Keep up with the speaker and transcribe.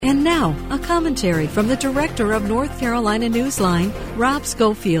And now, a commentary from the director of North Carolina Newsline, Rob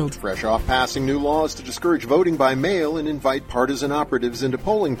Schofield. Fresh off passing new laws to discourage voting by mail and invite partisan operatives into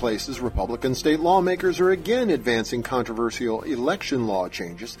polling places, Republican state lawmakers are again advancing controversial election law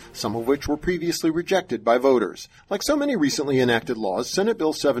changes, some of which were previously rejected by voters. Like so many recently enacted laws, Senate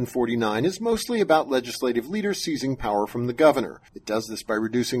Bill 749 is mostly about legislative leaders seizing power from the governor. It does this by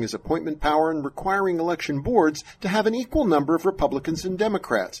reducing his appointment power and requiring election boards to have an equal number of Republicans and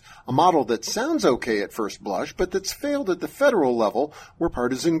Democrats. A model that sounds okay at first blush, but that's failed at the federal level where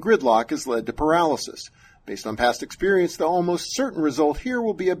partisan gridlock has led to paralysis. Based on past experience, the almost certain result here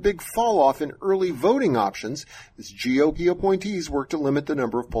will be a big fall-off in early voting options as GOP appointees work to limit the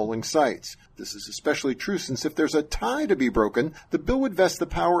number of polling sites. This is especially true since if there's a tie to be broken, the bill would vest the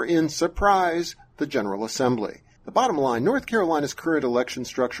power in, surprise, the General Assembly. The bottom line, North Carolina's current election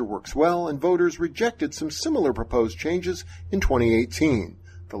structure works well, and voters rejected some similar proposed changes in 2018.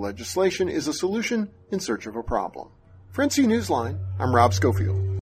 The legislation is a solution in search of a problem. For NC Newsline, I'm Rob Schofield.